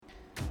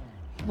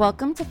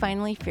Welcome to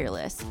Finally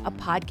Fearless, a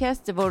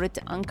podcast devoted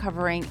to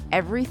uncovering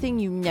everything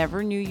you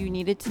never knew you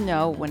needed to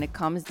know when it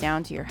comes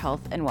down to your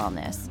health and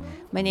wellness.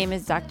 My name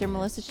is Dr.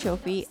 Melissa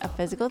Chofi, a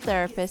physical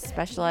therapist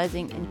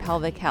specializing in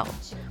pelvic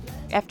health.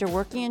 After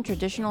working in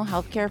traditional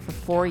healthcare for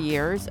 4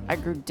 years, I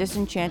grew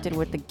disenchanted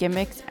with the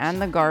gimmicks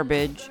and the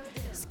garbage,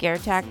 scare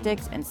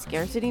tactics and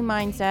scarcity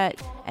mindset,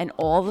 and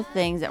all the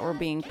things that were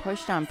being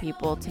pushed on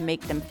people to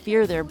make them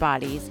fear their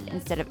bodies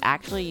instead of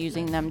actually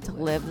using them to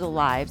live the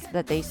lives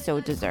that they so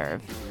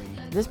deserve.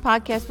 This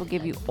podcast will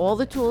give you all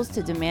the tools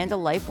to demand a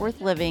life worth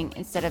living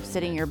instead of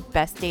sitting your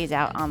best days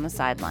out on the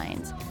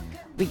sidelines.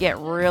 We get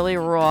really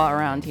raw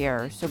around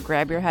here, so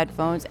grab your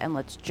headphones and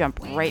let's jump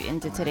right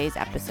into today's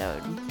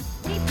episode.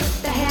 We put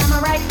the hammer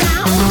right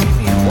down.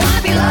 If you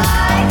wanna be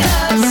like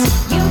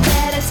us, you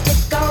better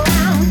stick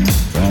around.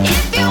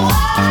 If you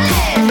want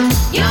it,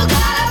 you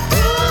gotta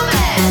prove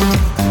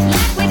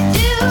it. Like we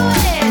do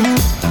it,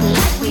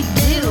 like we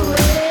do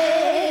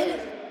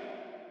it.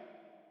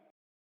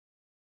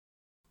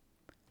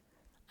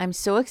 I'm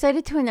so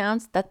excited to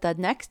announce that the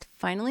next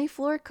Finally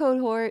Floored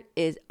cohort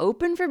is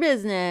open for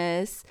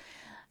business.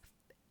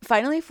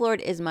 Finally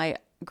Floored is my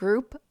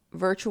group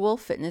virtual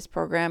fitness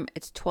program.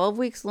 It's 12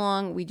 weeks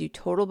long. We do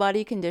total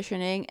body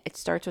conditioning. It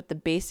starts with the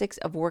basics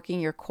of working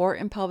your core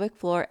and pelvic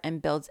floor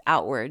and builds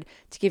outward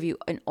to give you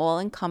an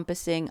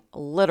all-encompassing,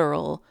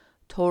 literal,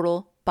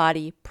 total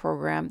body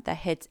program that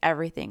hits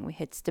everything. We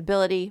hit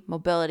stability,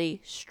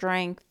 mobility,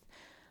 strength,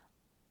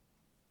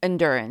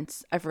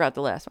 endurance. I forgot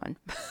the last one.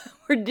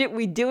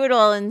 We do it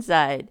all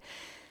inside.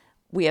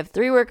 We have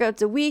 3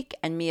 workouts a week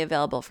and me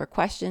available for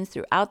questions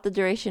throughout the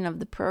duration of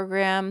the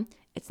program.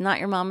 It's not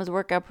your mama's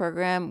workout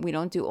program. We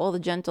don't do all the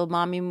gentle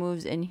mommy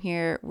moves in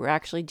here. We're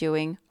actually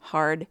doing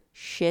hard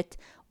shit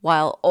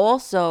while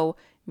also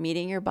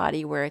meeting your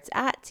body where it's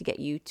at to get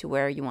you to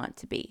where you want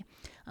to be.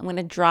 I'm going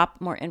to drop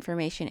more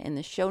information in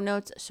the show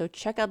notes, so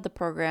check out the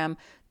program.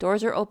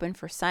 Doors are open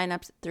for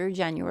signups through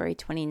January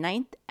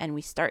 29th, and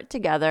we start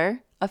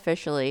together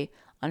officially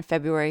on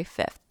February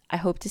 5th. I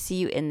hope to see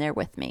you in there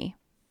with me.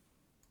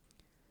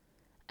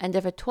 And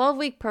if a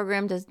 12-week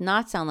program does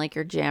not sound like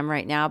your jam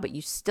right now, but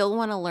you still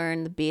want to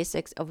learn the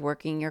basics of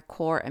working your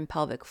core and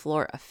pelvic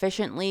floor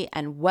efficiently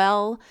and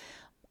well,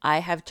 I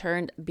have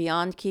turned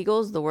Beyond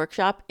Kegels, the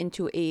workshop,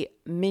 into a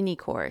mini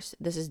course.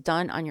 This is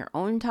done on your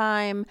own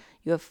time.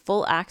 You have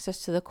full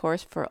access to the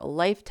course for a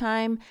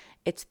lifetime.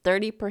 It's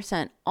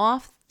 30%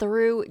 off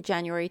through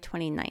January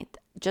 29th.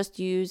 Just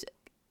use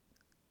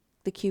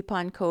the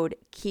coupon code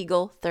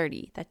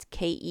KEGEL30. That's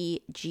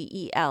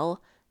KEGEL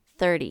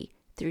 30.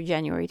 Through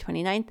January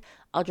 29th.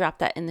 I'll drop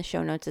that in the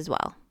show notes as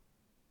well.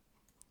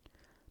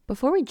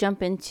 Before we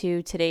jump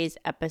into today's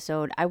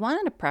episode, I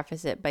wanted to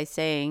preface it by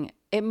saying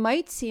it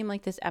might seem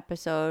like this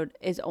episode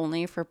is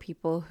only for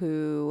people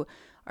who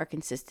are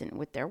consistent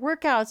with their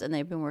workouts and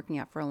they've been working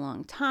out for a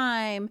long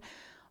time,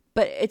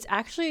 but it's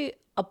actually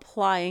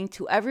applying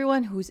to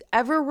everyone who's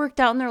ever worked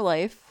out in their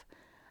life.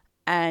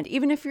 And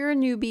even if you're a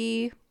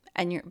newbie,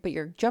 but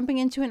you're jumping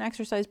into an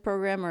exercise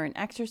program or an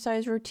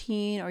exercise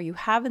routine, or you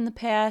have in the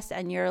past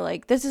and you're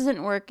like, this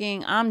isn't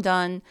working, I'm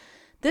done.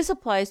 This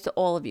applies to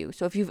all of you.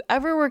 So if you've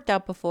ever worked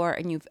out before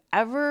and you've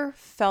ever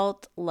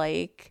felt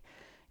like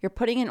you're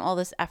putting in all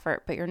this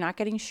effort, but you're not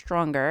getting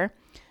stronger,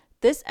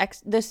 this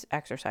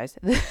exercise,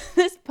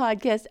 this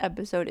podcast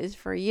episode is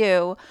for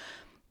you,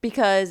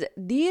 because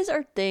these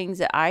are things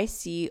that I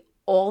see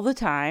all the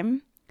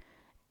time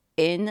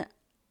in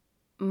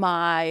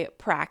my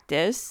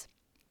practice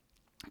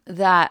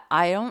that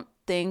I don't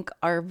think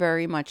are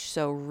very much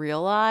so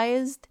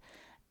realized.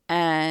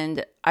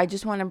 And I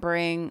just want to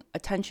bring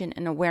attention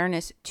and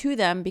awareness to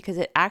them because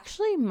it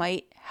actually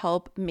might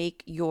help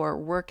make your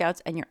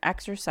workouts and your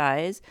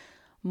exercise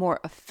more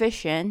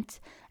efficient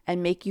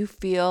and make you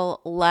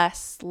feel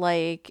less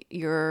like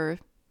you're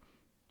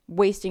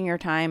wasting your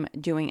time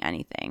doing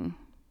anything.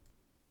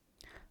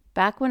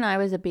 Back when I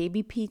was a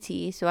baby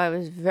PT, so I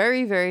was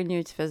very, very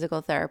new to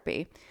physical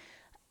therapy,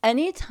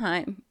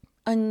 anytime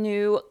a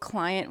new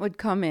client would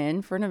come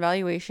in for an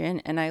evaluation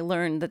and I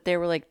learned that they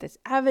were like this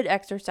avid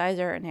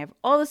exerciser and have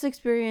all this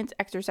experience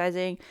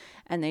exercising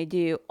and they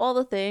do all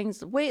the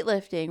things,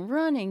 weightlifting,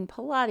 running,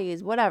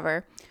 Pilates,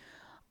 whatever,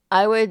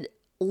 I would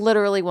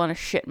literally want to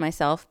shit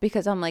myself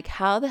because I'm like,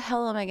 how the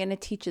hell am I going to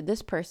teach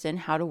this person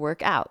how to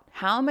work out?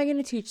 How am I going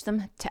to teach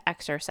them to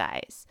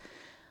exercise?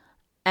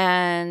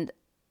 And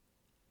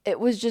it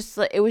was just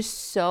like,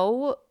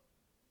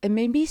 it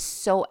made me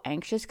so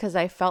anxious because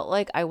I felt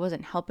like I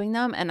wasn't helping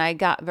them and I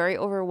got very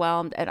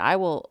overwhelmed. And I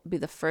will be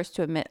the first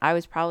to admit I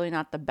was probably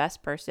not the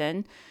best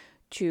person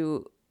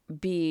to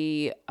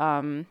be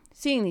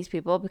seeing these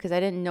people because I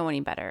didn't know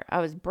any better. I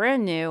was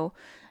brand new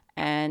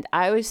and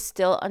I was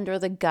still under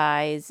the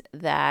guise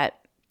that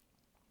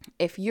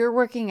if you're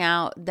working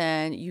out,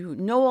 then you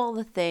know all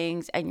the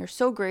things and you're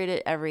so great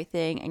at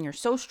everything and you're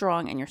so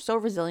strong and you're so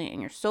resilient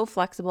and you're so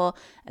flexible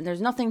and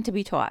there's nothing to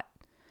be taught.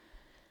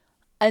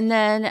 And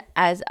then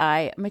as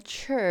I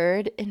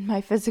matured in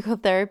my physical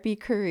therapy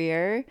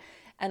career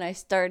and I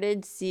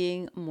started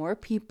seeing more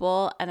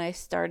people, and I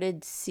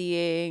started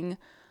seeing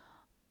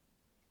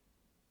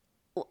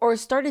or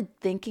started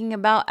thinking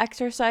about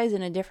exercise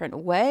in a different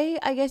way,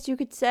 I guess you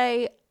could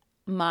say,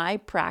 my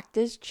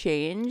practice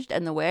changed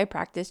and the way I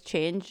practice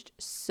changed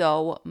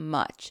so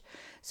much.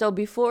 So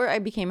before I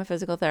became a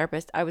physical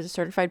therapist, I was a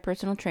certified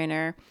personal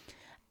trainer,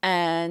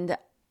 and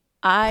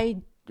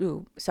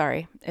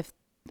sorry if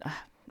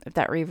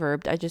that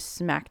reverbed, I just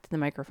smacked the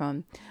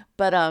microphone.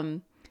 But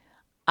I'm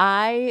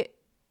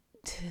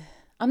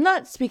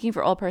not speaking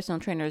for all personal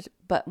trainers,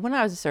 but when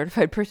I was a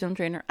certified personal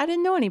trainer, I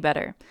didn't know any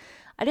better.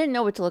 I didn't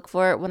know what to look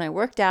for. When I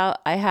worked out,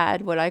 I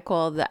had what I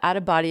call the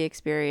out-of-body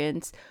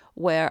experience,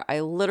 where I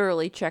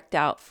literally checked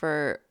out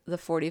for the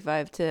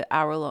 45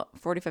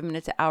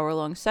 minute to hour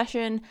long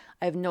session.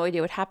 I have no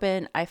idea what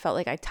happened. I felt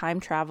like I time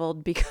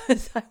traveled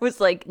because I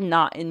was like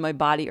not in my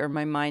body or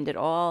my mind at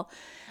all.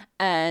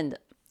 And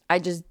I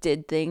just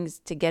did things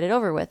to get it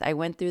over with. I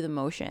went through the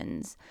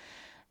motions.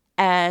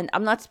 And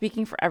I'm not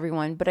speaking for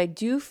everyone, but I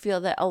do feel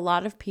that a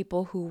lot of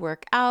people who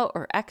work out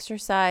or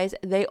exercise,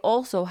 they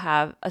also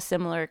have a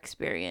similar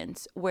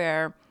experience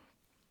where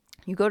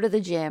you go to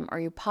the gym or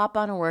you pop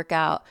on a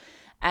workout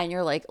and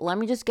you're like, let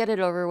me just get it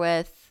over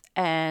with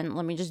and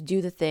let me just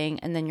do the thing.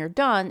 And then you're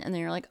done. And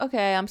then you're like,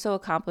 okay, I'm so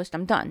accomplished,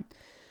 I'm done.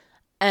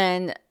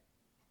 And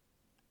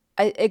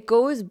it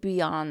goes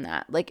beyond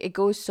that. Like, it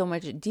goes so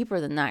much deeper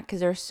than that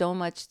because there's so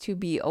much to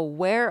be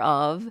aware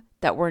of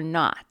that we're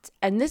not.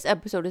 And this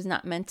episode is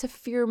not meant to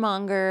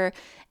fearmonger.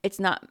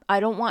 I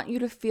don't want you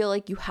to feel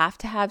like you have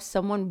to have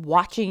someone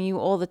watching you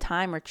all the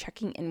time or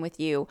checking in with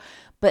you.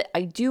 But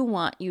I do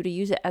want you to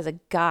use it as a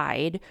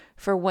guide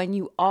for when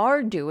you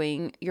are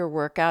doing your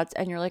workouts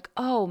and you're like,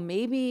 oh,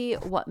 maybe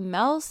what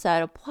Mel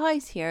said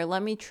applies here.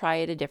 Let me try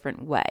it a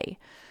different way.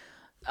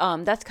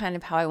 That's kind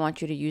of how I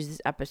want you to use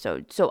this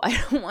episode. So I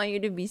don't want you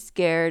to be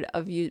scared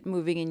of you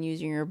moving and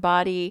using your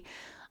body.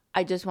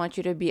 I just want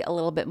you to be a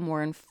little bit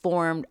more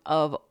informed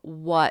of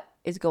what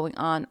is going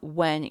on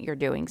when you're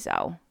doing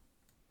so.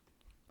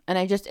 And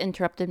I just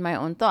interrupted my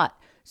own thought.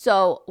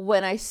 So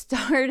when I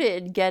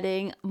started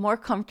getting more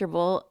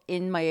comfortable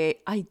in my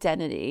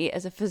identity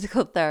as a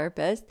physical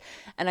therapist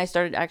and I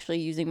started actually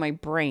using my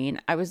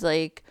brain, I was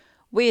like,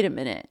 wait a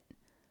minute.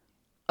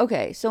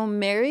 Okay, so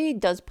Mary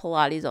does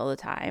Pilates all the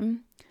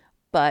time,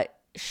 but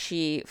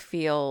she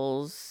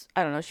feels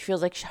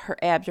like her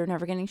abs are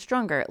never getting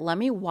stronger. Let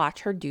me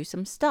watch her do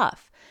some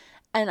stuff.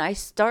 And I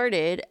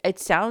started, it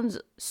sounds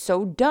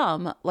so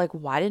dumb, like,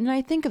 why didn't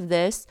I think of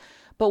this?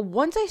 But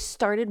once I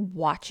started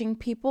watching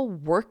people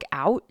work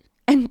out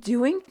and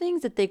doing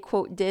things that they,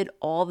 quote, did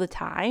all the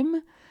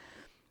time,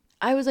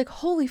 I was like,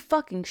 holy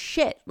fucking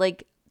shit.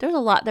 Like, there's a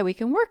lot that we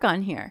can work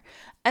on here.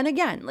 And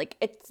again, like,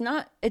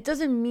 it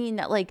doesn't mean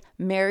that like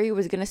Mary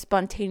was going to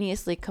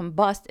spontaneously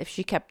combust if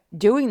she kept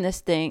doing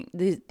these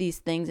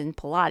things in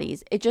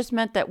Pilates. It just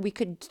meant that we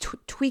could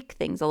tweak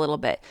things a little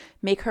bit,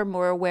 make her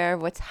more aware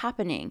of what's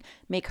happening,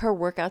 make her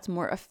workouts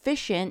more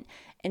efficient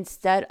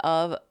instead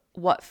of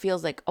what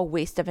feels like a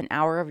waste of an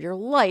hour of your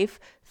life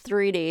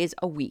 3 days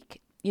a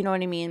week. You know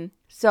what I mean?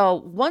 So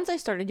once I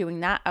started doing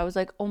that, I was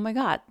like, oh my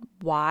God,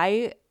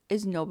 why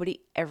is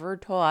nobody ever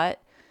taught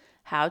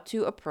how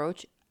to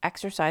approach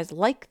exercise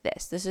like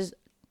this? This is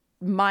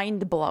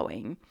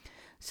mind-blowing.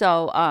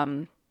 So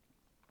I'm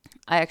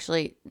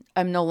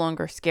no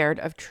longer scared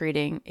of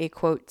treating a,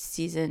 quote,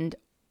 seasoned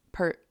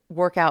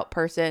workout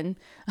person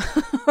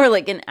or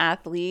like an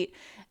athlete.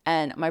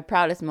 And my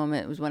proudest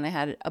moment was when I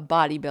had a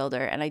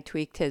bodybuilder and I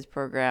tweaked his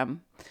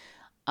program.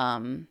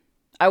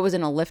 I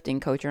wasn't a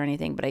lifting coach or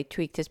anything, but I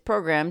tweaked his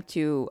program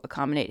to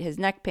accommodate his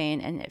neck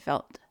pain, and it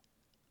felt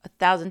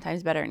 1,000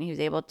 times better. And he was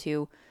able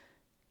to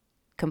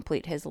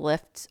complete his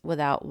lifts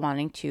without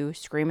wanting to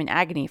scream in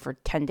agony for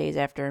 10 days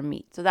after a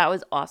meet. So that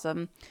was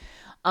awesome.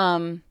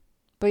 But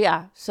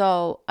yeah,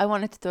 so I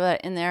wanted to throw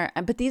that in there.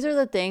 But these are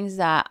the things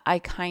that I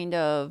kind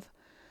of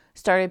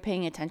started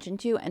paying attention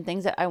to and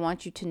things that I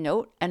want you to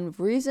note and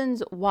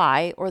reasons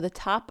why, or the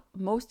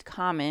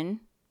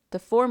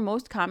four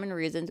most common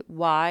reasons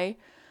why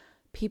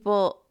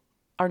people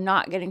are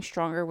not getting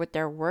stronger with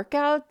their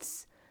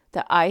workouts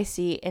that I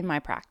see in my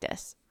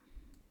practice.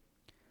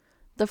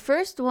 The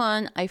first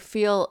one I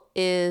feel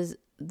is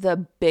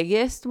the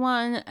biggest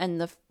one and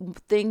the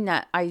thing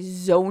that I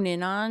zone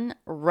in on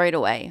right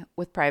away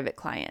with private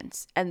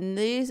clients. And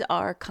these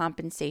are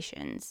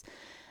compensations.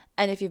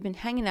 And if you've been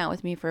hanging out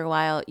with me for a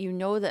while, you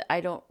know that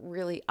I don't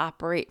really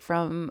operate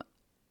from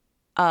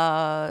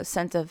a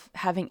sense of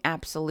having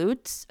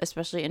absolutes,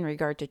 especially in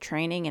regard to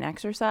training and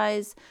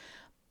exercise.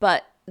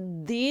 But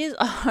these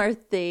are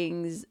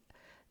things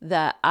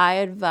that I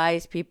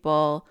advise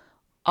people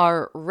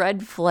are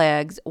red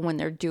flags when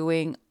they're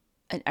doing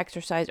an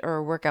exercise or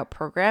a workout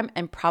program,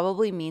 and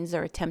probably means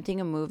they're attempting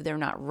a move they're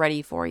not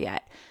ready for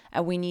yet.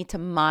 And we need to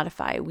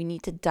modify, we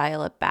need to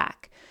dial it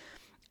back.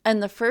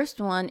 And the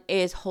first one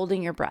is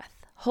holding your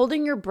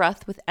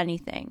breath with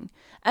anything.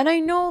 And I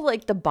know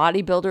like the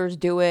bodybuilders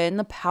do it and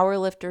the power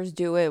lifters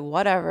do it,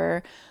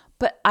 whatever.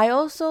 But I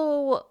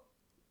also,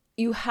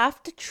 you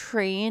have to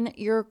train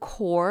your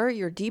core,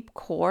 your deep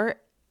core,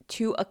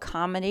 to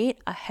accommodate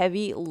a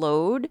heavy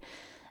load,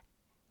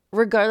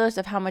 regardless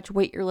of how much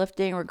weight you're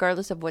lifting,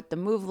 regardless of what the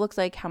move looks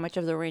like, how much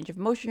of the range of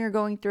motion you're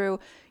going through.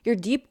 Your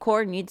deep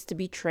core needs to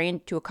be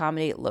trained to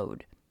accommodate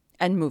load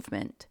and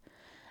movement.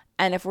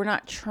 And if we're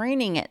not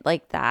training it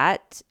like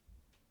that,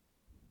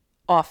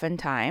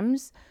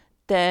 oftentimes,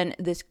 then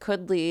this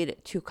could lead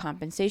to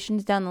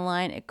compensations down the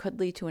line. It could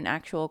lead to an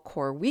actual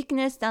core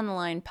weakness down the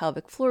line,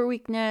 pelvic floor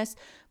weakness,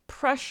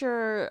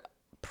 pressure,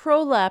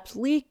 prolapse,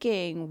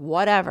 leaking,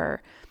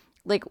 whatever.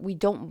 Like, we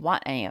don't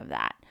want any of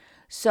that.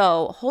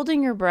 So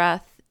holding your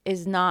breath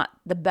is not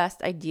the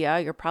best idea.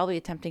 You're probably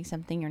attempting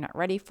something you're not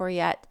ready for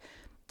yet.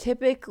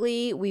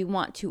 Typically, we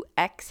want to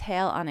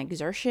exhale on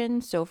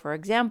exertion. So for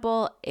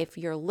example, if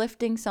you're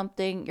lifting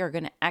something, you're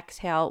going to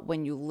exhale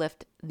when you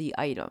lift the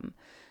item.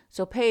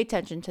 So pay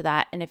attention to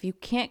that. And if you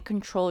can't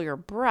control your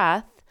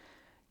breath,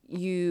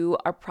 you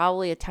are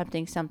probably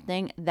attempting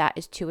something that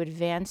is too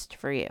advanced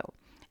for you.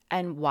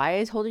 And why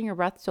is holding your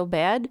breath so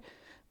bad?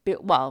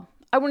 Well,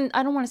 I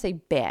don't want to say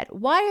bad.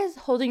 Why is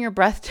holding your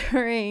breath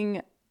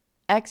during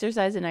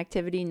exercise and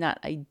activity not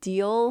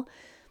ideal?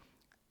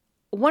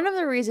 One of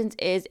the reasons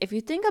is if you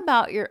think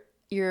about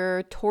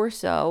your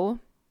torso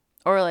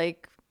or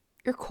like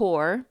your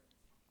core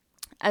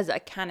as a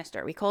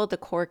canister. We call it the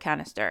core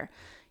canister.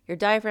 Your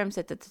diaphragm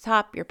sits at the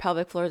top, your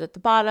pelvic floor is at the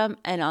bottom,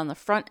 and on the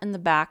front and the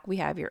back, we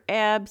have your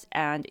abs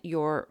and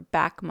your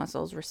back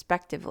muscles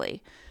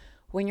respectively.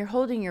 When you're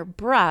holding your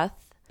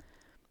breath,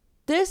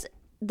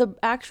 the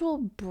actual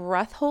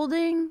breath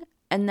holding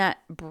and that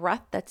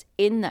breath that's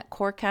in that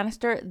core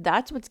canister,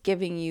 that's what's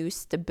giving you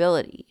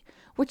stability,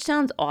 which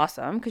sounds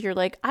awesome because you're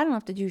like, I don't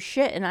have to do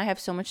shit and I have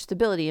so much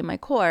stability in my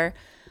core.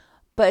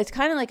 But it's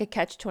kind of like a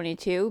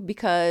catch-22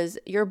 because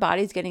your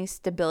body's getting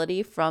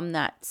stability from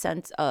that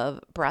sense of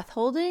breath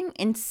holding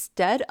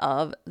instead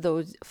of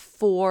those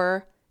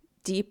 4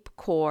 deep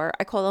core,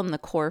 I call them the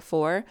core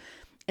 4,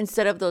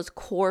 instead of those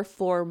core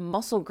 4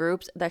 muscle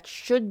groups that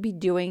should be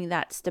doing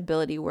that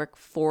stability work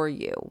for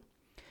you.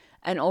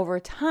 And over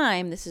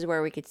time, this is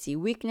where we could see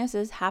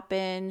weaknesses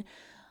happen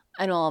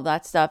and all of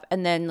that stuff.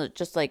 And then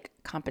just like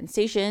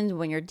compensations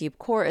when your deep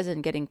core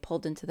isn't getting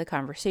pulled into the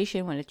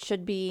conversation when it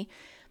should be.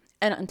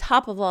 And on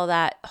top of all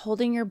that,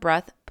 holding your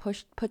breath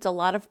puts a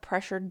lot of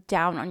pressure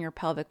down on your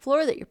pelvic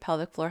floor that your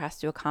pelvic floor has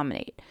to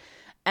accommodate.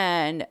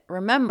 And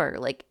remember,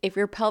 like if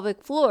your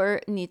pelvic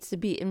floor needs to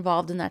be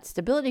involved in that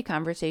stability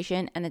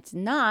conversation and it's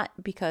not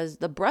because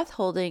the breath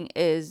holding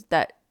is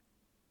that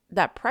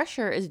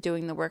pressure is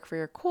doing the work for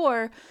your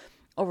core,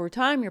 over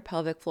time your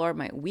pelvic floor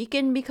might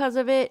weaken because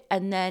of it.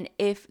 And then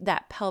if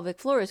that pelvic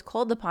floor is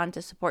called upon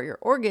to support your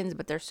organs,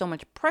 but there's so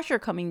much pressure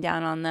coming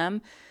down on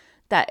them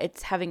that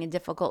it's having a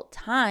difficult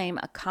time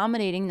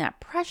accommodating that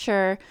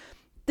pressure,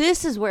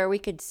 this is where we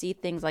could see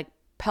things like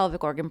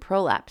pelvic organ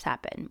prolapse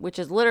happen, which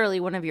is literally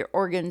one of your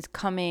organs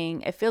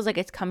coming, it feels like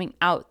it's coming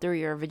out through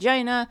your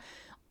vagina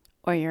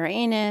or your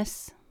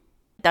anus.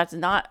 That's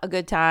not a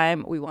good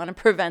time. We want to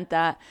prevent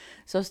that.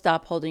 So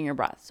stop holding your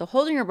breath. So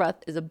holding your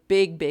breath is a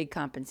big, big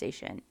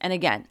compensation. And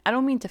again, I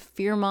don't mean to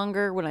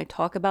fearmonger when I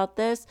talk about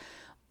this,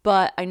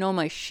 but I know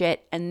my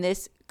shit, and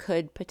this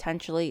could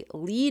potentially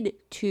lead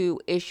to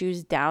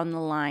issues down the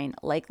line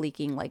like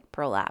leaking, like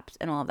prolapse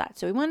and all of that.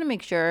 So we want to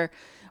make sure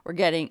we're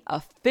getting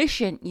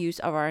efficient use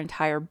of our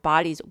entire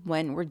bodies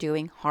when we're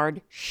doing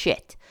hard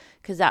shit,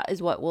 because that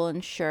is what will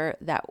ensure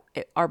that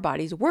our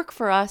bodies work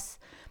for us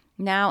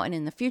now and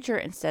in the future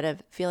instead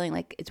of feeling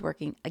like it's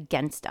working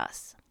against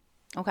us.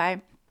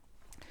 Okay?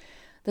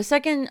 The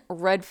second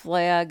red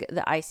flag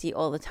that I see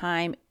all the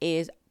time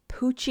is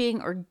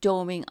pooching or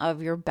doming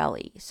of your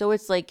belly. So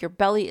it's like your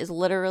belly is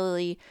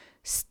literally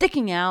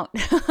sticking out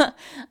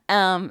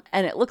and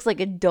it looks like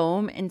a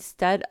dome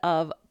instead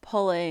of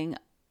pulling,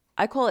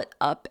 I call it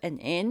up and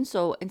in.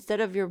 So instead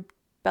of your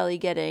belly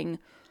getting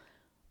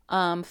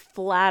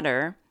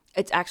flatter,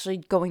 it's actually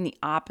going the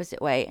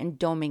opposite way and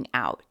doming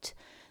out.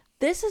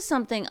 This is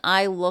something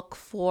I look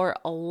for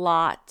a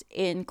lot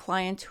in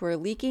clients who are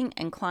leaking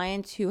and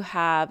clients who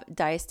have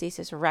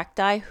diastasis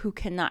recti who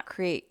cannot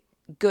create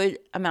good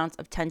amounts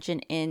of tension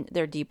in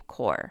their deep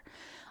core.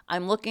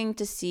 I'm looking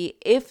to see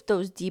if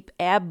those deep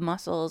ab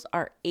muscles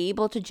are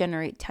able to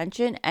generate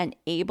tension and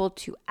able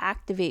to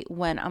activate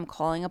when I'm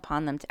calling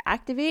upon them to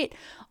activate,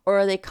 or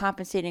are they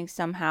compensating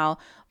somehow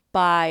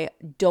by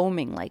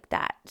doming like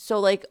that? So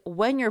like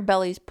when your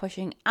belly's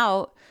pushing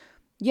out,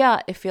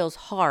 yeah, it feels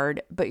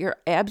hard, but your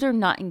abs are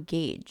not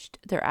engaged.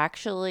 They're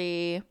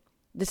actually,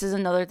 this is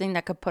another thing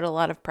that could put a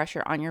lot of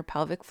pressure on your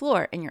pelvic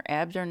floor, and your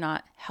abs are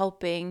not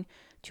helping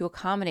to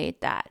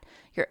accommodate that.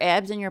 Your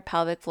abs and your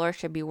pelvic floor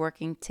should be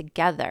working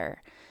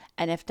together.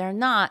 And if they're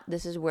not,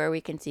 this is where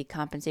we can see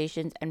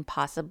compensations and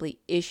possibly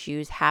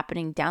issues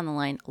happening down the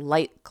line,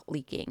 like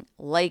leaking,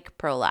 like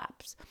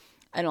prolapse,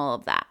 and all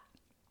of that.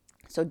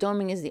 So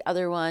doming is the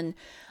other one.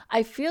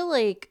 I feel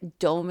like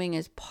doming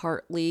is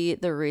partly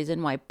the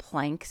reason why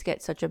planks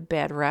get such a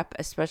bad rep,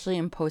 especially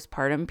in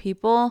postpartum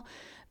people,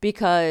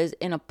 because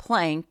in a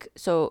plank,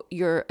 so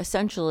you're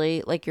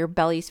essentially like your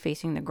belly's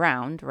facing the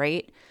ground,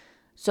 right?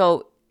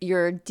 So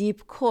your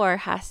deep core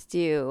has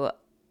to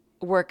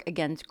work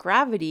against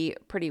gravity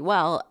pretty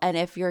well. And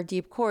if your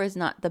deep core is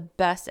not the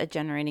best at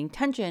generating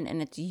tension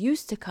and it's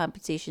used to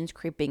compensations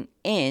creeping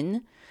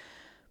in,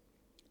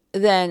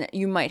 then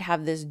you might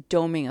have this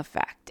doming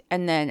effect.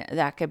 And then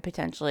that could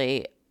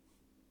potentially,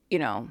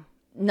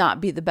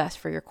 not be the best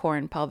for your core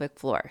and pelvic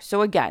floor.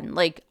 So again,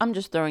 like I'm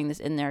just throwing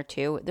this in there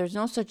too. There's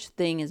no such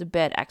thing as a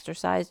bad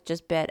exercise,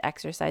 just bad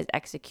exercise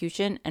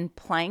execution. And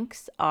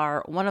planks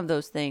are one of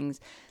those things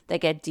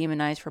that get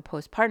demonized for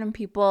postpartum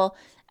people.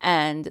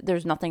 And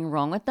there's nothing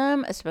wrong with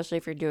them, especially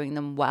if you're doing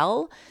them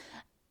well.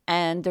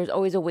 And there's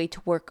always a way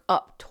to work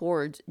up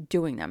towards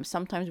doing them.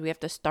 Sometimes we have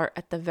to start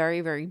at the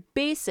very, very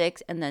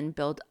basics and then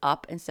build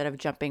up instead of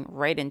jumping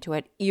right into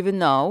it, even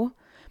though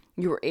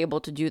you were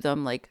able to do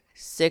them like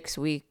 6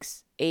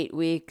 weeks, 8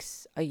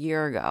 weeks, a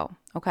year ago.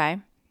 Okay.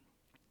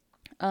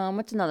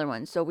 What's another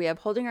one? So we have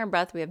holding our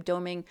breath. We have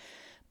doming.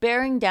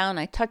 Bearing down,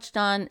 I touched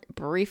on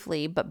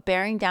briefly, but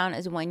bearing down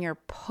is when you're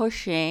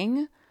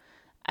pushing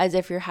as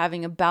if you're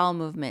having a bowel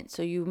movement.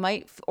 So you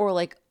might, or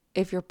like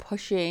if you're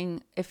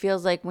pushing, it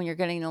feels like when you're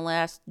getting the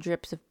last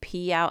drips of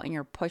pee out and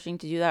you're pushing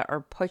to do that,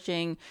 or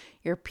pushing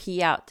your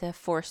pee out to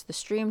force the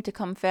stream to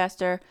come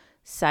faster.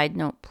 Side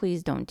note,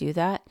 please don't do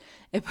that.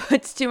 It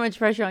puts too much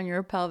pressure on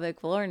your pelvic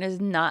floor and is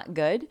not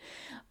good.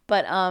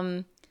 But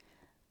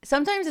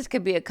sometimes this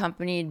could be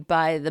accompanied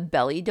by the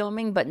belly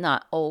doming, but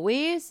not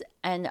always.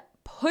 And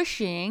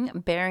pushing,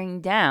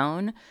 bearing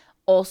down,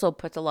 also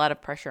puts a lot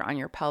of pressure on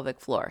your pelvic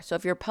floor. So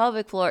if your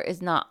pelvic floor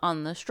is not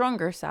on the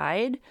stronger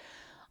side,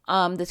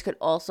 this could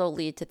also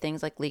lead to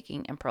things like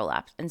leaking and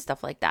prolapse and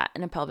stuff like that,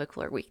 and a pelvic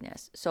floor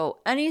weakness. So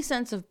any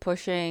sense of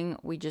pushing,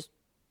 we just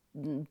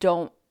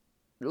don't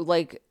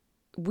like.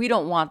 We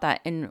don't want that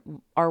in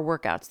our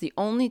workouts. The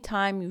only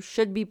time you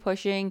should be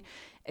pushing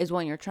is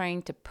when you're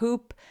trying to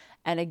poop.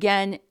 And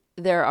again,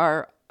 there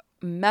are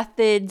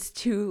methods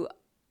to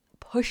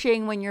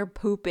pushing when you're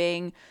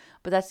pooping,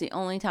 but that's the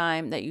only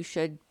time that you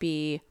should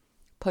be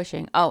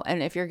pushing. Oh,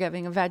 and if you're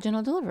giving a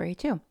vaginal delivery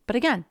too. But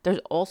again, there's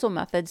also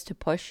methods to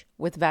push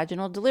with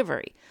vaginal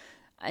delivery.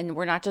 And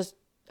we're not just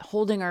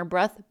holding our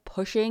breath,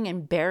 pushing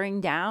and bearing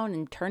down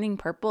and turning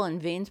purple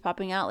and veins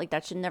popping out. Like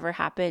that should never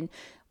happen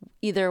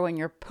either when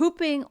you're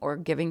pooping or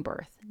giving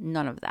birth.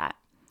 None of that.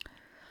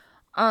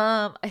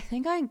 I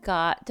think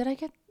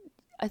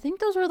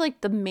those were like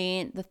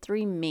the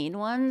three main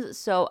ones.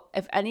 So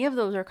if any of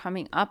those are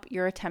coming up,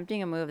 you're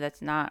attempting a move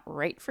that's not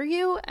right for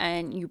you,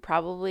 and you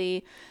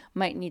probably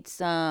might need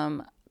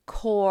some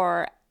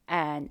core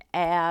and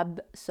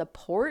ab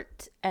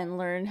support and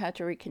learn how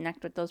to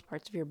reconnect with those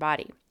parts of your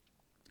body.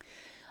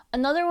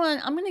 Another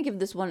one, I'm going to give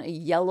this one a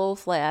yellow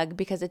flag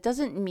because it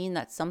doesn't mean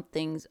that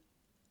something's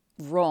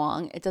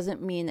wrong. It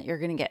doesn't mean that you're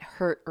going to get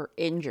hurt or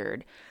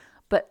injured.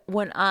 But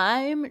when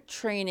I'm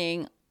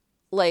training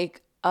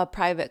like a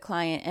private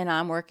client and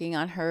I'm working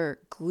on her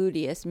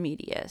gluteus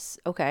medius,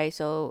 okay,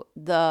 so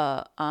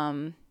the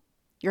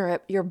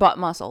your butt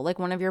muscle, like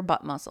one of your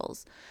butt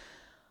muscles,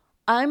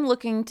 I'm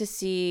looking to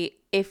see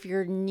if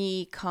your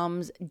knee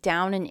comes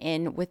down and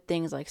in with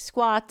things like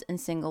squats and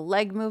single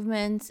leg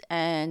movements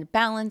and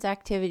balance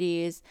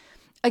activities.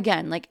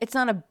 Again, like it's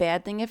not a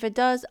bad thing if it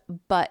does,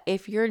 but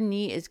if your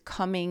knee is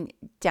coming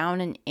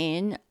down and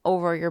in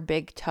over your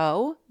big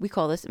toe, we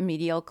call this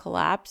medial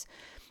collapse.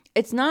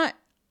 It's not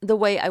the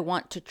way I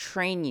want to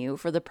train you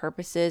for the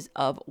purposes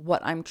of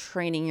what I'm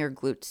training your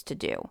glutes to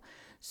do.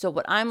 So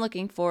what I'm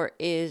looking for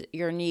is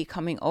your knee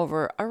coming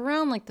over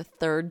around like the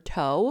third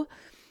toe,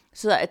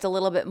 so that it's a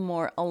little bit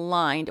more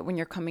aligned when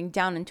you're coming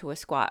down into a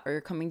squat, or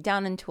you're coming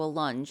down into a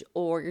lunge,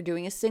 or you're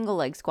doing a single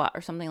leg squat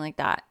or something like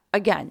that.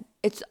 Again,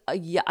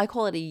 I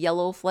call it a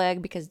yellow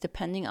flag because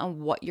depending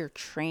on what you're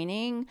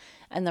training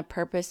and the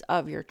purpose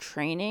of your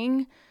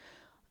training,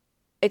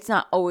 it's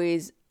not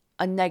always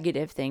a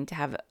negative thing to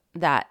have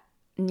that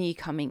knee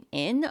coming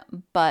in,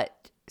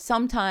 but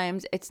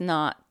sometimes it's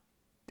not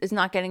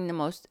getting the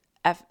most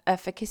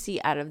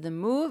efficacy out of the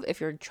move if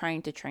you're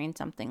trying to train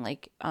something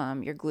like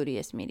your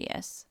gluteus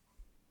medius.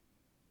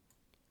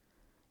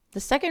 The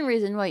second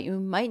reason why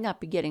you might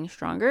not be getting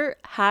stronger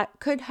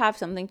could have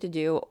something to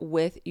do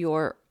with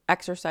your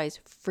exercise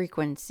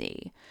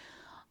frequency.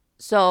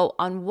 So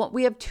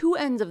we have two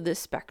ends of this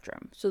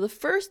spectrum. So the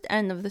first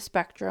end of the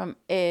spectrum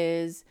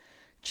is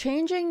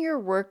changing your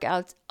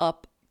workouts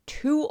up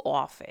too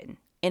often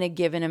in a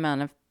given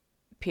amount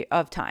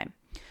of time.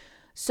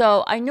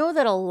 So I know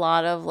that a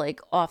lot of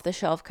like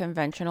off-the-shelf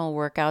conventional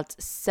workouts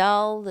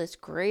sell this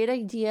great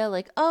idea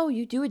like, oh,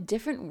 you do a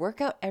different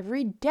workout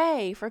every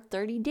day for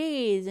 30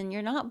 days and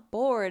you're not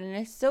bored, and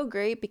it's so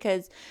great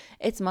because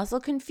it's muscle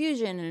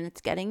confusion and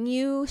it's getting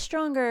you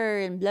stronger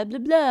and blah, blah,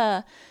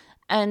 blah.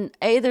 And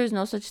A, there's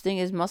no such thing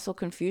as muscle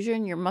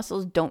confusion. Your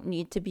muscles don't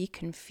need to be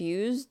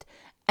confused.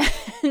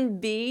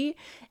 And B,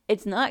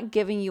 it's not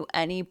giving you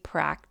any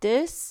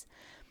practice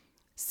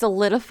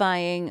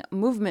solidifying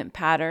movement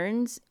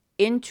patterns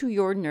into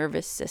your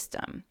nervous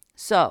system.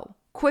 So,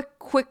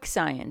 quick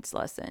science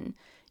lesson.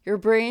 Your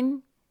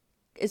brain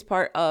is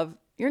part of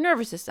your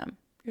nervous system.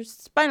 Your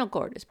spinal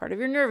cord is part of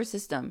your nervous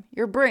system.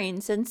 Your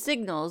brain sends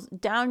signals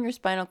down your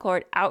spinal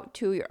cord, out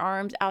to your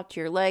arms, out to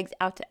your legs,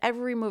 out to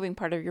every moving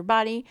part of your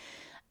body,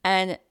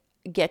 and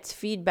gets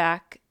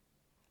feedback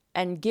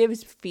and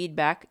gives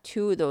feedback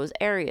to those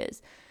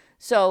areas.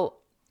 So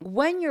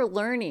when you're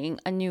learning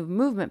a new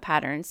movement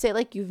pattern, say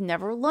like you've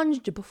never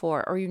lunged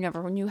before or you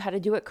never knew how to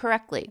do it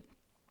correctly,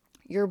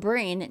 your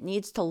brain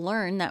needs to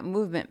learn that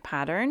movement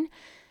pattern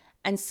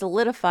and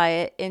solidify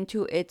it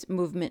into its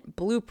movement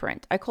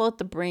blueprint. I call it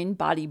the brain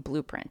body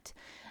blueprint.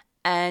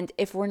 And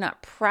if we're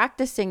not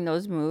practicing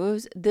those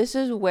moves, this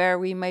is where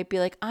we might be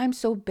like, I'm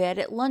so bad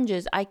at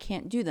lunges, I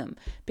can't do them,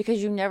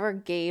 because you never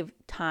gave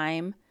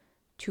time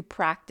to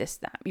practice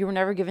them. You were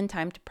never given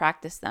time to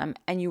practice them,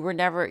 and you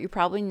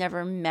probably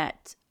never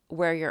met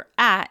where you're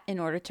at in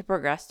order to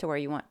progress to where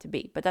you want to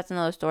be. But that's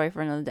another story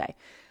for another day.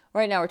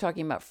 Right now we're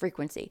talking about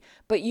frequency,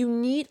 but you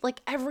need,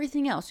 like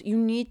everything else, you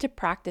need to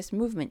practice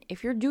movement.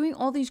 If you're doing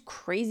all these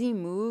crazy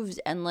moves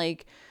and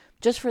like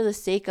just for the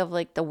sake of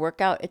like the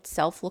workout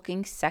itself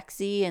looking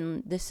sexy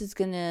and this is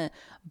going to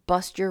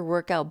bust your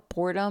workout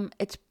boredom,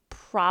 it's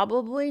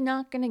probably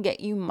not going to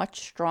get you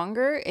much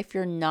stronger if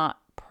you're not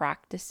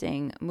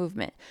practicing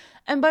movement.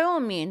 And by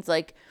all means,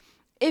 like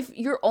if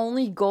your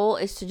only goal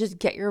is to just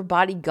get your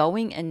body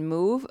going and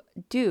move,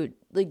 dude,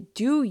 like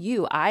do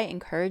you. I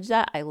encourage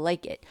that. I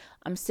like it.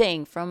 I'm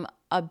saying from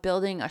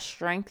building a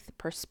strength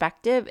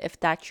perspective, if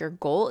that's your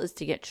goal is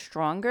to get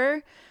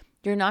stronger,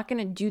 you're not going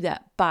to do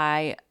that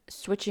by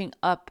switching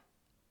up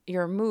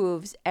your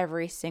moves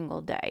every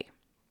single day.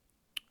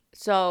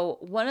 So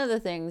one of the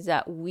things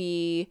that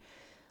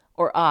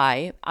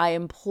I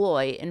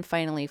employ in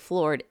Finally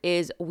Floored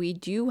is we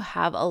do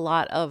have a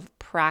lot of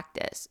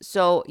practice.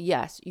 So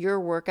yes, your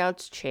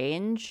workouts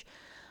change,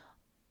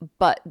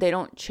 but they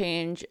don't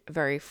change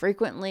very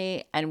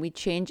frequently, and we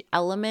change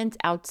elements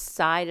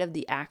outside of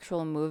the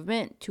actual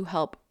movement to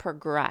help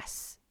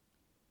progress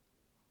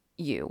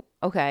you,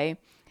 okay?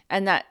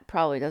 And that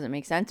probably doesn't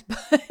make sense,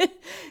 but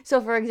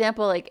so for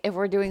example, like if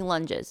we're doing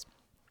lunges,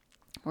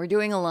 we're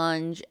doing a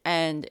lunge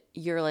and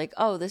you're like,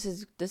 oh, this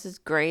is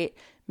great.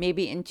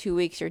 Maybe in 2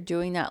 weeks you're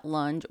doing that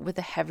lunge with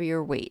a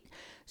heavier weight.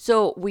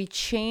 So we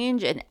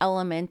change an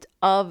element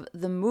of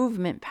the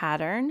movement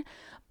pattern,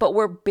 but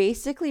we're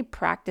basically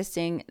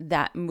practicing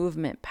that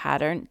movement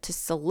pattern to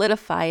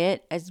solidify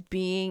it as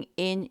being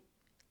in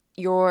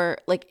your,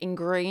 like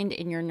ingrained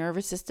in your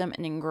nervous system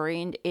and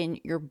ingrained in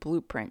your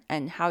blueprint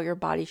and how your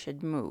body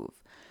should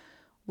move.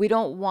 We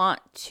don't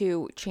want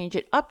to change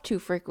it up too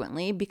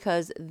frequently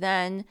because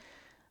then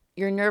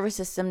your nervous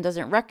system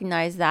doesn't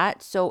recognize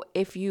that. So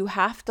if you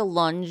have to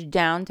lunge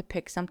down to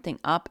pick something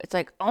up, it's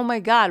like, oh my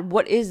God,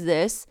 what is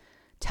this?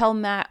 Tell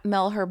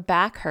Mel her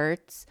back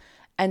hurts.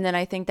 And then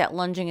I think that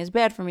lunging is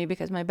bad for me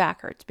because my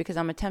back hurts, because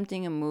I'm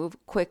attempting a move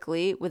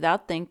quickly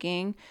without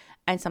thinking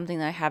and something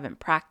that I haven't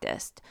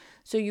practiced.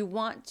 So you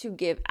want to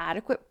give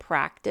adequate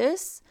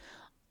practice.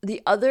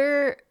 The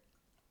other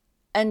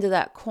end of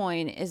that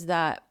coin is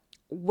that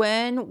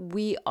when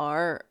we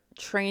are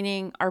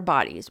training our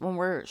bodies, when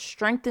we're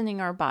strengthening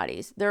our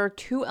bodies, there are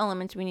two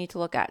elements we need to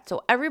look at.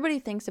 So everybody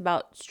thinks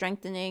about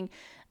strengthening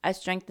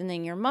as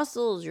strengthening your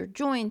muscles, your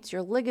joints,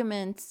 your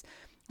ligaments,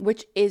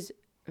 which is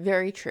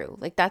very true.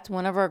 Like that's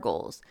one of our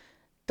goals.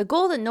 The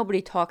goal that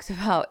nobody talks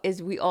about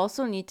is we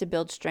also need to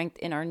build strength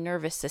in our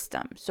nervous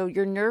system. So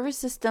your nervous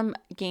system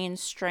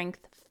gains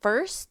strength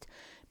first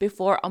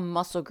before a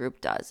muscle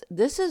group does.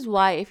 This is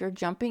why if you're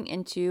jumping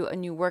into a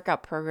new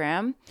workout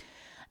program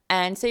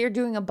and say you're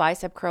doing a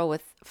bicep curl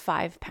with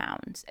 5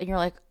 pounds and you're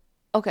like,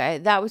 okay,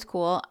 that was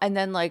cool. And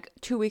then like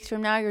 2 weeks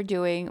from now, you're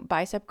doing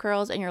bicep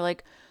curls and you're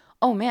like,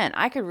 oh man,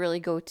 I could really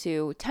go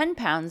to 10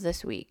 pounds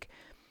this week.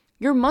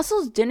 Your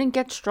muscles didn't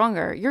get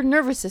stronger. Your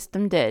nervous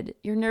system did.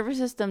 Your nervous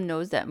system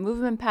knows that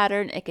movement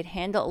pattern. It could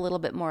handle a little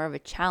bit more of a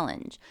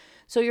challenge.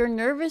 So your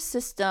nervous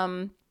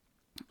system,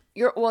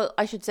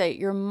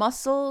 your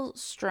muscle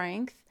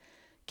strength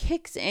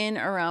kicks in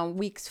around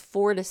weeks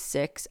 4 to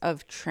 6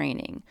 of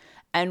training.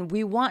 And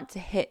we want to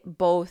hit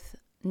both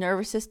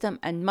nervous system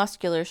and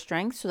muscular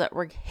strength so that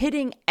we're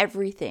hitting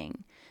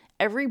everything,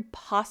 every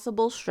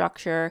possible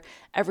structure,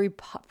 every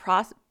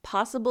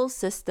possible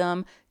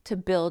system to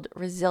build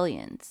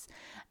resilience.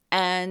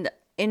 And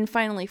in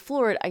Finally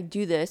Floored, I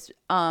do this.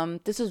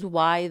 This is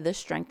why the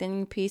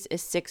strengthening piece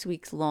is 6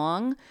 weeks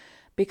long,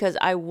 because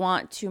I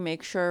want to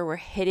make sure we're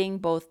hitting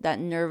both that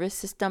nervous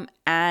system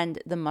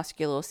and the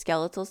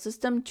musculoskeletal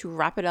system to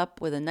wrap it up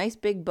with a nice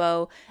big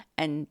bow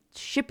and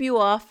ship you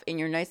off in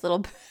your nice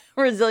little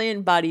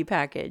resilient body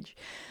package.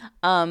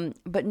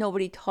 But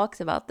nobody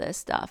talks about this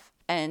stuff.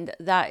 And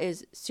that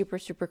is super,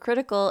 super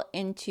critical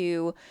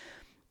into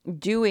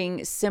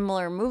doing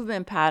similar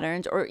movement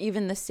patterns or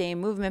even the same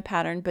movement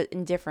pattern, but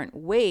in different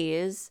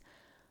ways,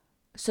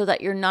 so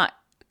that you're not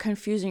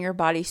confusing your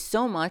body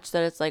so much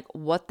that it's like,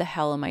 what the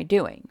hell am I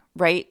doing?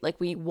 Right? Like,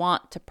 we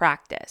want to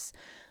practice.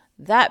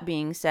 That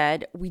being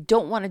said, we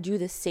don't want to do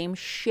the same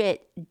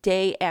shit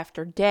day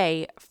after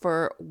day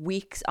for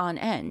weeks on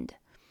end.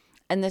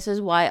 And this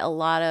is why a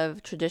lot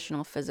of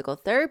traditional physical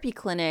therapy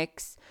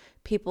clinics,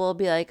 people will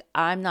be like,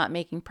 I'm not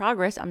making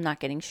progress, I'm not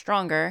getting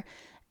stronger.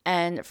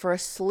 And for a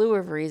slew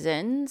of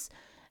reasons,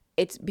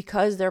 it's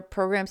because their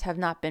programs have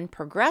not been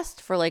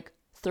progressed for like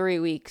 3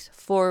 weeks,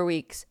 4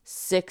 weeks,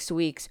 6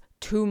 weeks,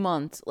 2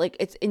 months. Like,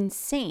 it's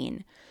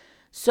insane.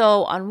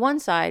 So on one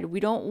side, we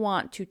don't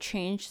want to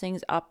change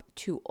things up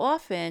too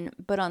often,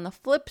 but on the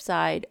flip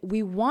side,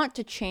 we want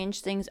to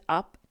change things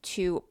up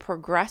to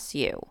progress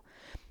you.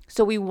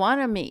 So we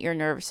want to meet your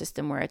nervous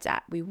system where it's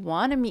at. We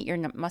want to meet your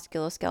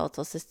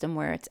musculoskeletal system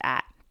where it's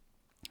at.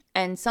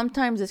 And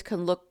sometimes this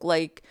can look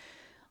like,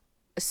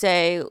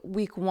 say,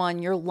 week 1,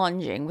 you're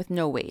lunging with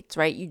no weights,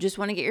 right? You just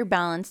want to get your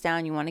balance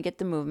down. You want to get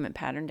the movement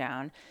pattern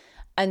down.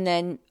 And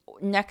then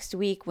next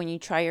week, when you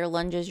try your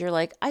lunges, you're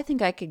like, I think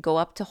I could go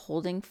up to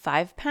holding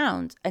 5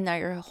 pounds. And now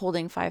you're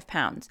holding 5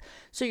 pounds.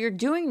 So you're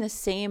doing the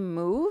same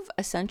move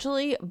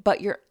essentially,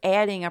 but you're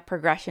adding a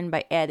progression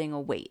by adding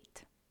a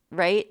weight,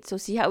 right? So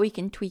see how we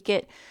can tweak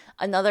it.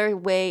 Another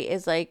way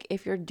is like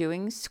if you're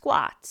doing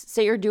squats,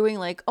 say you're doing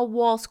like a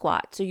wall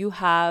squat. So you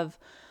have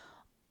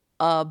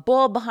a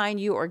ball behind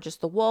you or just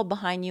the wall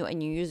behind you,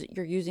 and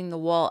you're using the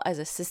wall as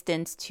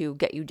assistance to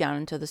get you down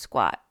into the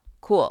squat.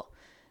 Cool.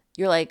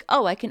 You're like,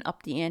 oh, I can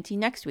up the ante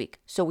next week.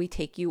 So we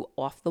take you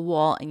off the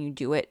wall and you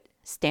do it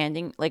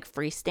standing, like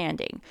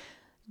freestanding.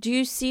 Do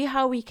you see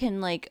how we can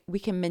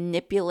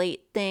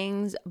manipulate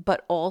things,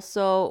 but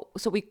also,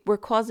 so we're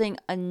causing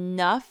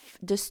enough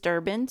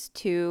disturbance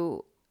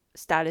to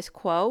status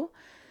quo,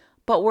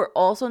 but we're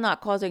also not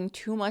causing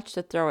too much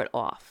to throw it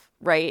off,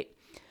 right?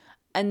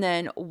 And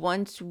then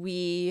once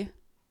we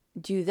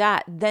do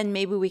that, then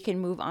maybe we can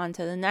move on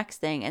to the next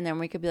thing. And then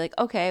we could be like,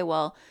 okay,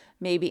 well,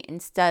 maybe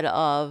instead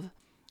of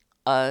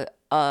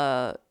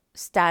a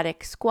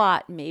static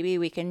squat, maybe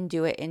we can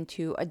do it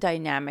into a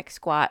dynamic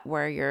squat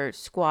where you're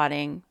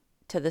squatting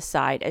to the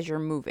side as you're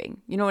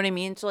moving. You know what I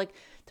mean? So like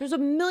there's a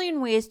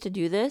million ways to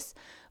do this,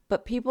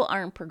 but people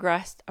aren't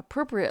progressed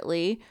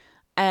appropriately,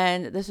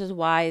 and this is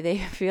why they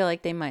feel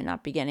like they might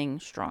not be getting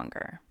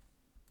stronger.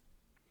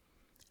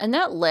 And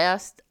that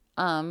last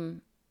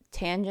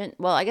tangent,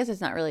 well, I guess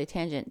it's not really a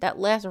tangent, that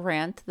last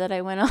rant that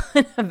I went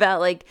on about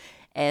like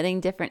adding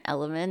different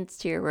elements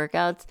to your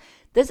workouts,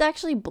 this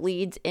actually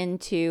bleeds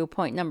into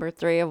point number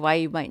 3 of why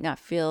you might not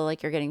feel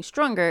like you're getting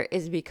stronger,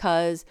 is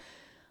because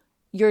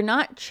you're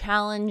not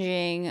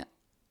challenging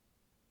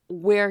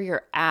where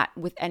you're at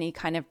with any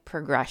kind of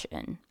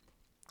progression.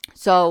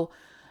 So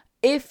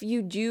if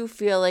you do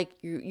feel like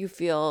you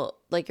feel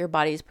like your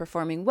body is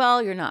performing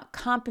well, you're not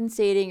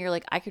compensating, you're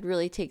like, I could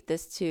really take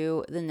this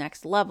to the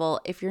next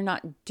level. If you're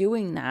not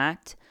doing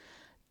that,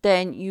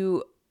 then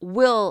you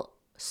will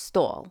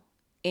stall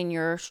in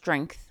your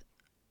strength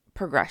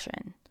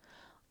progression.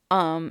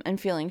 And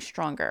feeling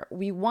stronger.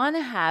 We want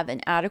to have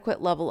an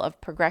adequate level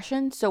of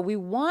progression, so we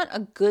want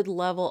a good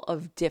level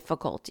of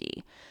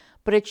difficulty,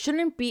 but it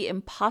shouldn't be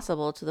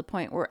impossible to the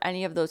point where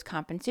any of those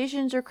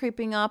compensations are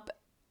creeping up.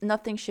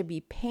 Nothing should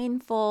be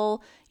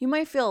painful. You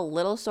might feel a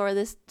little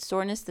soreness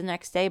the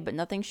next day, but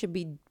nothing should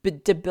be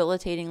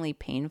debilitatingly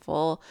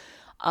painful.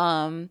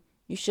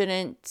 You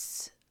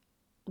shouldn't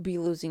be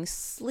losing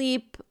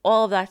sleep,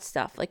 all of that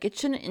stuff. Like, it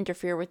shouldn't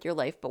interfere with your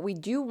life, but we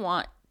do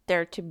want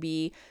there to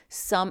be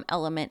some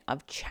element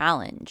of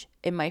challenge.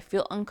 It might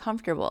feel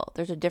uncomfortable.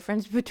 There's a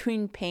difference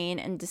between pain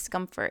and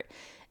discomfort.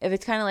 If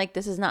it's kind of like,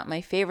 this is not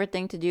my favorite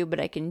thing to do, but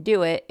I can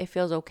do it, it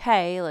feels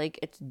okay. Like,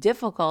 it's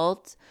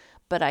difficult,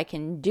 but I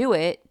can do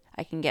it.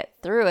 I can get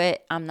through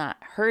it. I'm not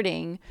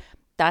hurting.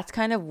 That's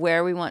kind of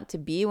where we want to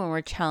be when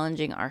we're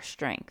challenging our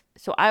strength.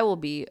 So I will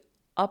be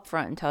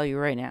upfront and tell you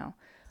right now,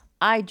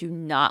 I do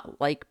not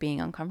like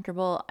being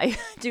uncomfortable. I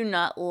do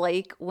not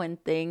like when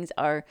things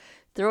are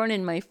thrown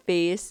in my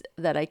face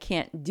that I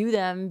can't do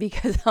them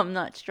because I'm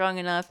not strong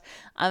enough.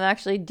 I'm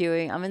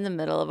in the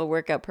middle of a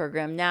workout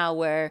program now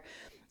where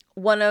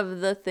one of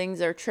the things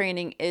they're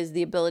training is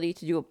the ability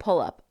to do a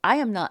pull-up. I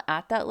am not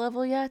at that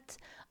level yet.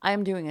 I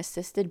am doing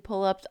assisted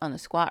pull-ups on a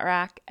squat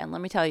rack. And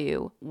let me tell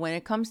you, when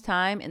it comes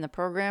time in the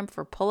program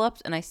for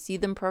pull-ups and I see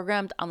them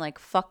programmed, I'm like,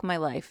 fuck my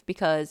life,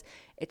 because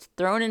it's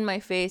thrown in my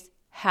face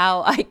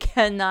how I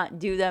cannot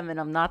do them and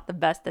I'm not the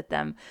best at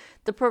them.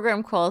 The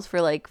program calls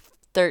for like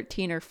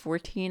 13 or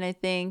 14, I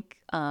think,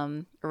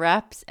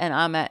 reps, and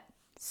I'm at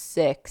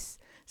 6.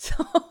 So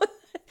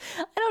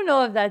I don't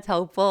know if that's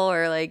helpful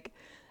or like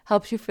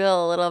helps you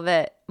feel a little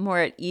bit more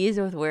at ease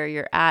with where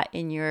you're at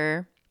in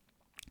your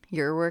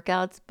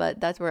workouts, but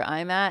that's where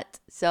I'm at.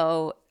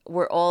 So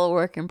we're all a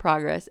work in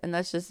progress. And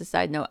that's just a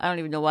side note. I don't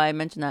even know why I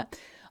mentioned that.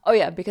 Oh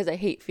yeah, because I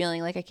hate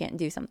feeling like I can't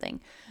do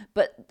something.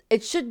 But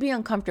it should be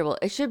uncomfortable.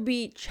 It should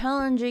be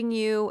challenging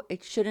you.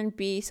 It shouldn't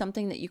be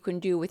something that you can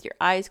do with your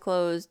eyes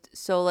closed.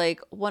 So like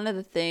one of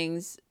the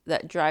things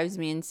that drives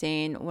me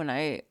insane when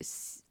I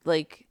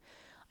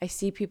I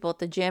see people at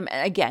the gym.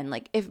 And again,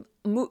 like if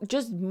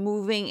just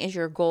moving is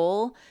your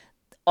goal,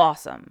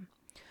 awesome.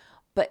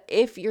 But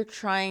if you're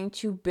trying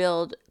to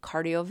build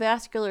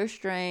cardiovascular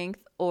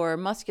strength or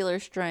muscular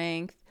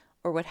strength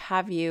or what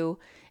have you,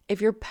 if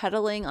you're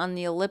pedaling on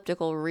the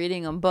elliptical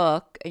reading a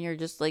book and you're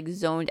just like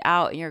zoned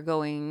out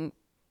and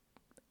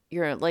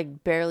you're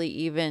like barely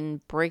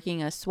even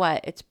breaking a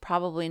sweat, it's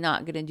probably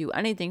not going to do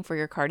anything for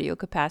your cardio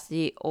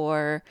capacity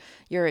or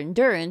your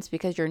endurance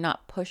because you're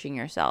not pushing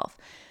yourself.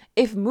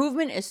 If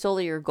movement is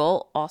solely your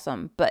goal,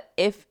 awesome. But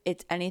if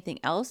it's anything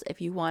else, if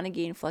you want to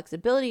gain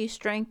flexibility,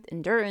 strength,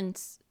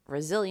 endurance,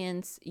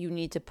 resilience, you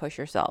need to push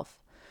yourself.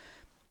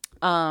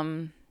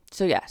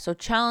 So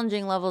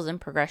challenging levels and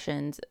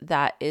progressions,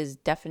 that is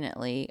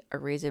definitely a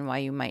reason why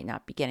you might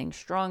not be getting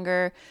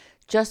stronger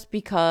just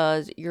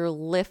because you're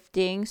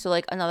lifting. So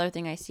like another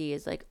thing I see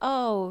is like,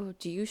 oh,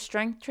 do you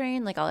strength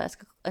train? Like I'll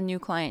ask a new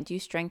client, do you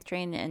strength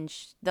train? And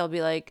they'll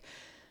be like,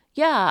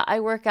 yeah,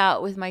 I work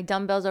out with my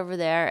dumbbells over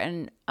there.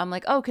 And I'm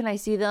like, oh, can I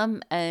see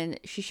them? And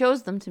she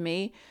shows them to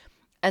me.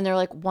 And they're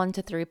like 1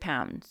 to 3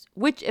 pounds,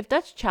 which if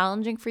that's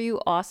challenging for you,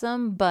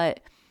 awesome.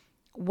 But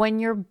when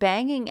you're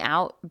banging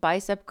out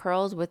bicep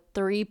curls with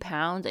 3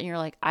 pounds and you're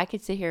like, I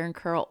could sit here and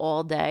curl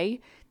all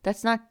day,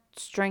 that's not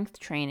strength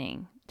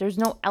training. There's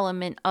no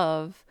element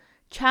of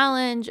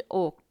challenge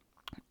or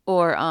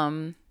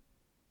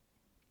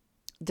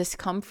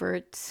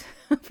discomfort,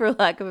 for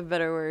lack of a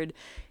better word.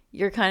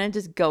 You're kind of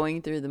just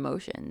going through the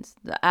motions,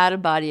 the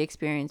out-of-body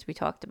experience we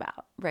talked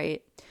about,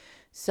 right?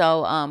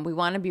 So we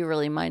want to be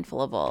really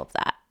mindful of all of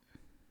that.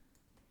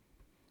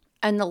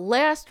 And the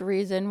last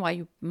reason why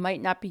you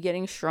might not be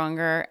getting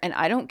stronger, and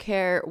I don't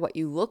care what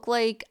you look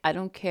like, I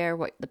don't care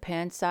what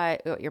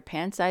what your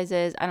pant size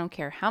is, I don't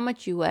care how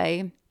much you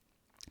weigh.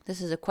 This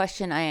is a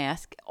question I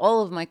ask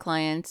all of my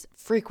clients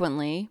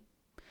frequently.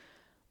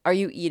 Are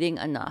you eating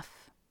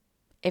enough?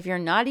 If you're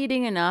not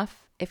eating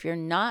enough, if you're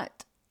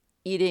not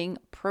eating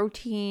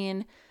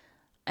protein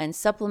and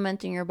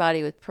supplementing your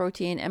body with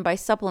protein, and by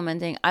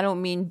supplementing, I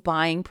don't mean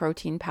buying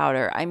protein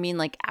powder. I mean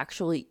like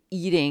actually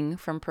eating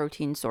from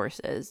protein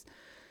sources.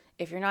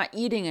 If you're not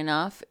eating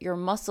enough, your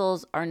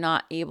muscles are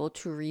not able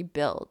to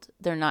rebuild.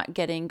 They're not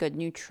getting good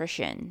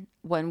nutrition.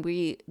 When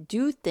we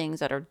do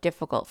things that are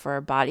difficult for our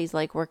bodies,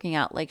 like working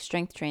out, like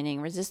strength training,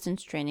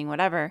 resistance training,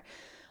 whatever,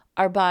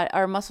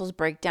 our muscles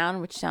break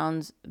down, which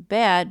sounds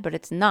bad, but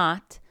it's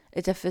not.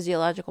 It's a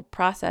physiological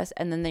process,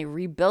 and then they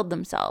rebuild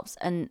themselves.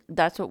 And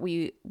that's what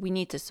we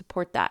need to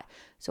support that.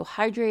 So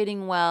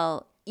hydrating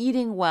well,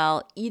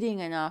 eating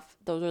enough,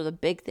 those are the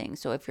big things.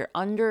 So if you're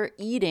under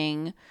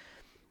eating,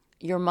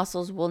 your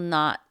muscles will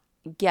not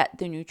get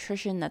the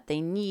nutrition that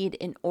they need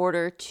in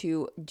order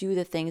to do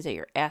the things that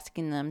you're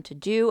asking them to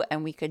do.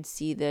 And we could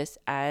see this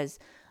as,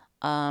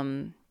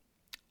 I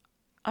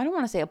don't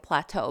want to say a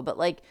plateau, but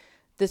like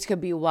this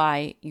could be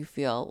why you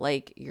feel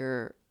like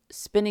you're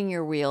spinning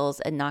your wheels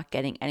and not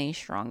getting any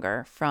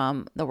stronger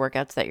from the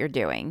workouts that you're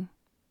doing.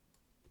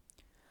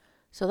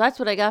 So that's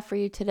what I got for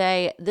you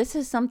today. This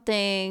is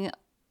something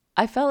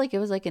I felt like it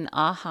was like an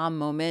aha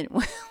moment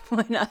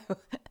when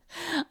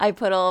I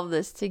put all of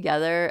this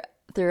together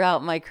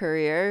throughout my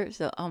career.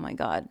 So, oh my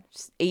God,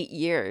 just 8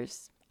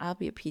 years. I'll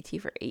be a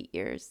PT for 8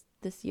 years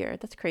this year.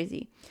 That's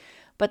crazy.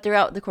 But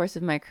throughout the course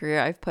of my career,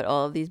 I've put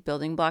all of these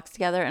building blocks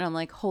together and I'm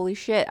like, holy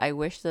shit, I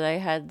wish that I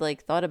had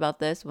like thought about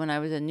this when I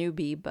was a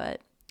newbie,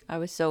 but I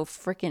was so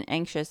freaking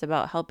anxious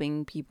about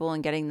helping people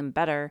and getting them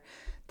better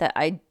that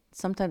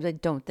sometimes I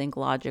don't think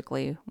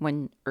logically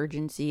when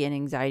urgency and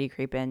anxiety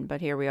creep in,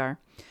 but here we are.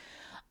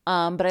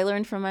 But I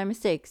learned from my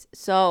mistakes.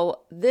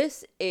 So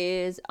this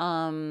is,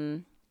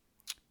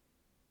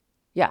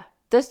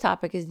 this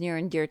topic is near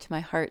and dear to my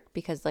heart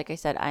because like I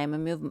said, I am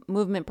a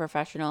movement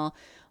professional.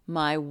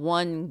 My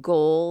one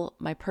goal,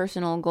 my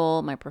personal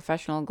goal, my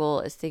professional goal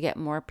is to get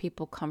more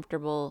people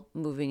comfortable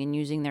moving and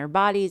using their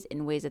bodies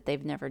in ways that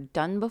they've never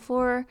done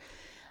before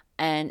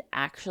and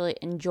actually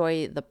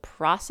enjoy the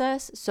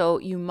process. So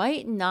you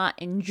might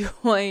not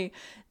enjoy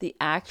the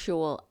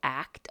actual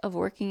act of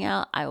working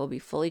out. I will be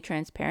fully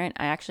transparent.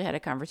 I actually had a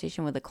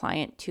conversation with a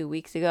client 2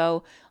 weeks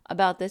ago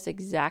about this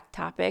exact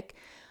topic.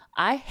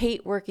 I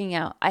hate working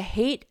out. I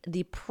hate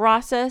the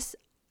process,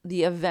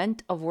 the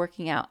event of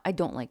working out. I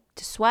don't like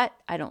to sweat.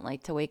 I don't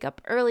like to wake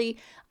up early.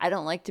 I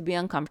don't like to be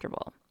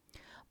uncomfortable.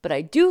 But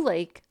I do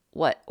like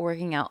what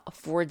working out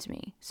affords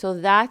me. So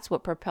that's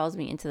what propels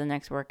me into the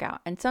next workout.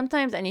 And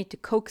sometimes I need to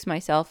coax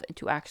myself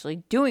into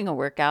actually doing a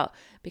workout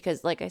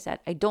because, like I said,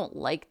 I don't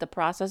like the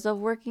process of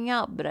working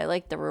out, but I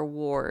like the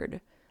reward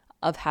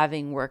of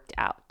having worked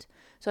out.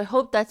 So I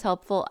hope that's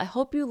helpful. I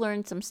hope you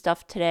learned some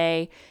stuff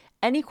today.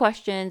 Any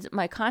questions,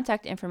 my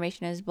contact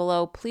information is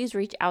below. Please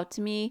reach out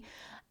to me.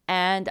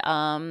 And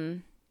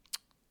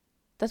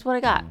that's what I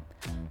got.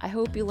 I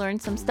hope you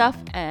learned some stuff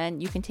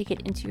and you can take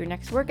it into your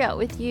next workout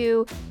with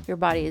you. Your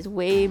body is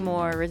way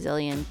more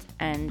resilient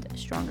and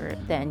stronger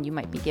than you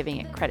might be giving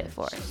it credit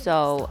for.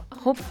 So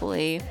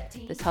hopefully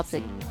this helps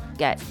it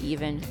get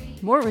even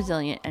more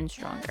resilient and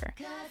stronger.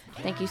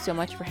 Thank you so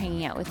much for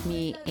hanging out with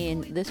me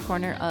in this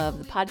corner of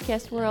the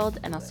podcast world,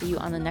 and I'll see you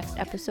on the next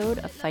episode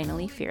of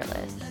Finally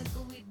Fearless.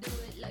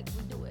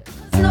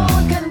 No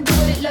one can do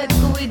it like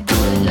we do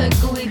it,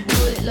 like we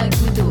do it, like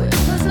we do it.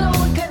 'Cause no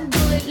one can do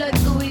it like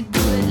we do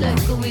it,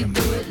 like we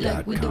do it,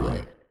 like we do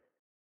it.